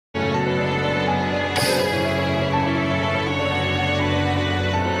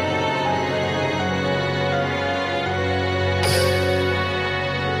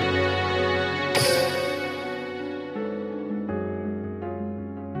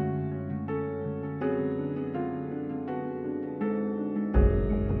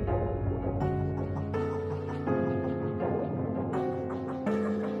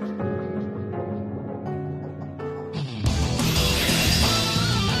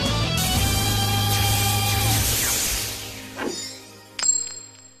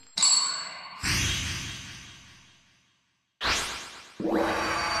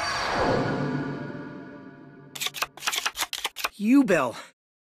Yubel.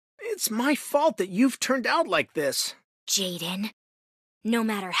 It's my fault that you've turned out like this. Jaden, no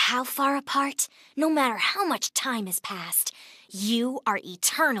matter how far apart, no matter how much time has passed, you are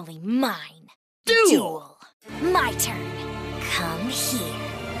eternally mine. Duel! My turn. Come here.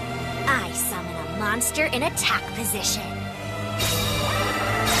 I summon a monster in attack position.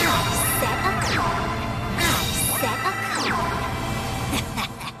 I set a card.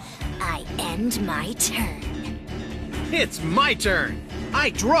 I end my turn. It's my turn. I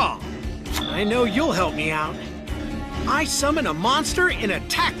draw. I know you'll help me out. I summon a monster in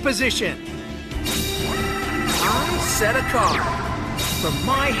attack position. I set a card. From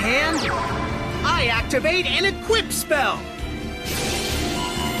my hand, I activate an equip spell.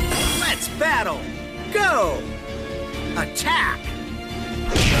 Let's battle. Go. Attack.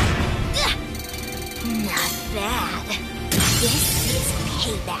 Not bad. This is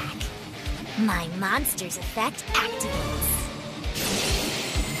payback. My monster's effect activates.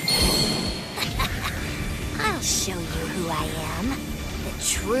 I'll show you who I am. The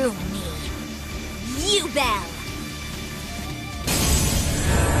true me. Yubel!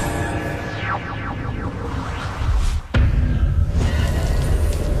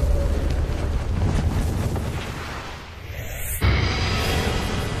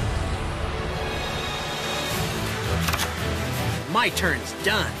 My turn's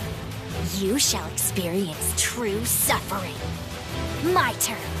done. You shall experience true suffering. My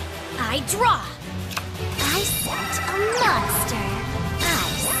turn. I draw. I set a monster. I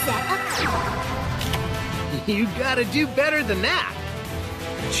set a card. You gotta do better than that.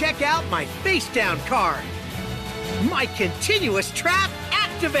 Check out my face down card. My continuous trap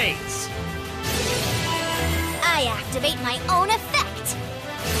activates. I activate my own effect.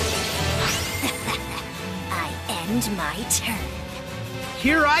 I end my turn.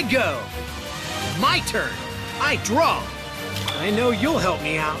 Here I go. My turn. I draw. I know you'll help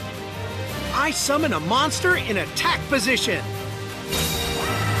me out. I summon a monster in attack position.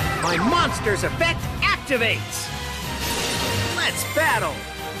 My monster's effect activates. Let's battle.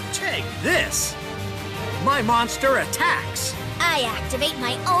 Take this. My monster attacks. I activate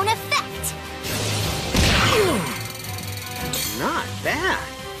my own effect. Not bad.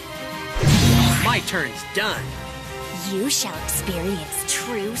 My turn's done. You shall experience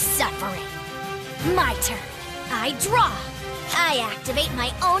true suffering. My turn. I draw. I activate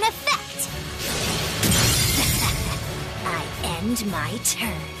my own effect. I end my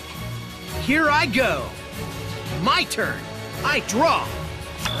turn. Here I go. My turn. I draw.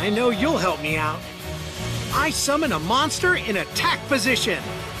 I know you'll help me out. I summon a monster in attack position.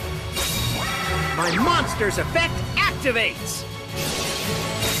 My monster's effect activates.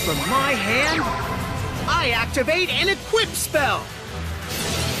 From my hand, I activate an equip spell.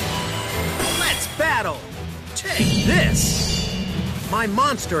 Let's battle. Take this. My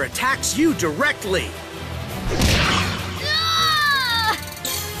monster attacks you directly. Ah!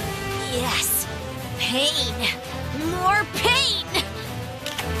 Yes, pain. More pain.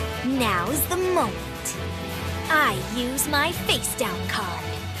 Now's the moment. I use my face down card.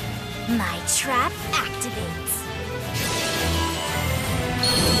 My trap activates.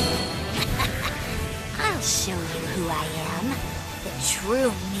 I'll show you who I am. The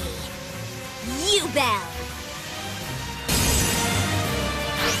true me. Yubel!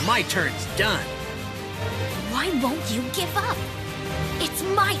 My turn's done. Why won't you give up? It's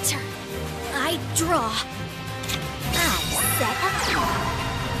my turn. I draw. I set a card.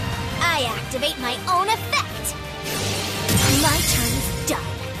 I activate my own effect. My turn's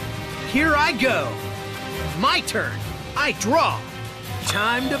done. Here I go. My turn. I draw.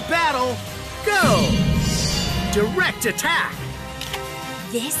 Time to battle. Go! Direct attack.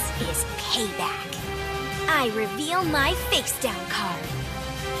 This is payback. I reveal my face down card.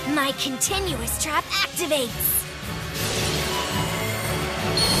 My continuous trap activates.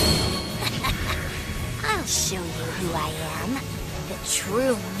 I'll show you who I am. The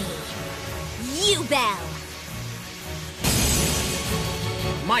true me. Yubel!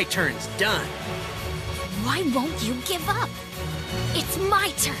 My turn's done. Why won't you give up? It's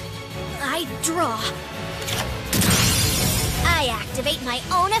my turn. I draw. I activate my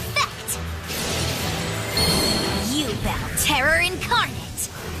own effect. Yubel Terror Incarnate.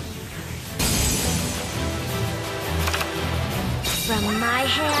 From my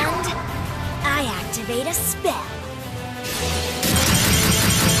hand, I activate a spell.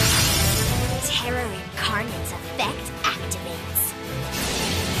 Terror Incarnate's effect activates.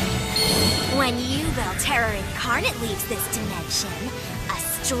 When Yubel Terror Incarnate leaves this dimension, a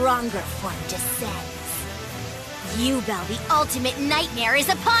stronger form descends. Yubel, the ultimate nightmare, is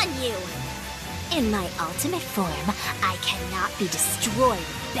upon you! In my ultimate form, I cannot be destroyed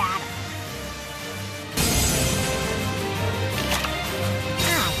in battle.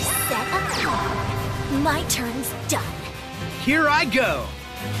 I set a card. My turn's done. Here I go.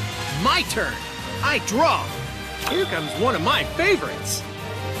 My turn. I draw. Here comes one of my favorites.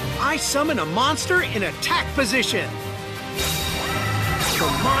 I summon a monster in attack position.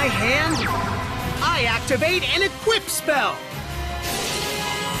 From my hand, I activate an equip spell.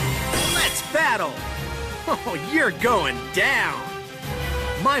 Let's battle. Oh, you're going down.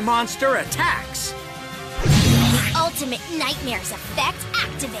 My monster attacks. The ultimate nightmares effect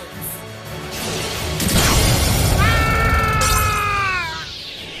activates.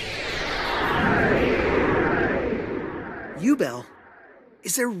 Yubel,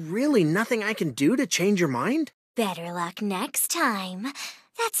 is there really nothing I can do to change your mind? Better luck next time.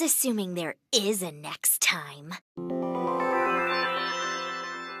 That's assuming there is a next time.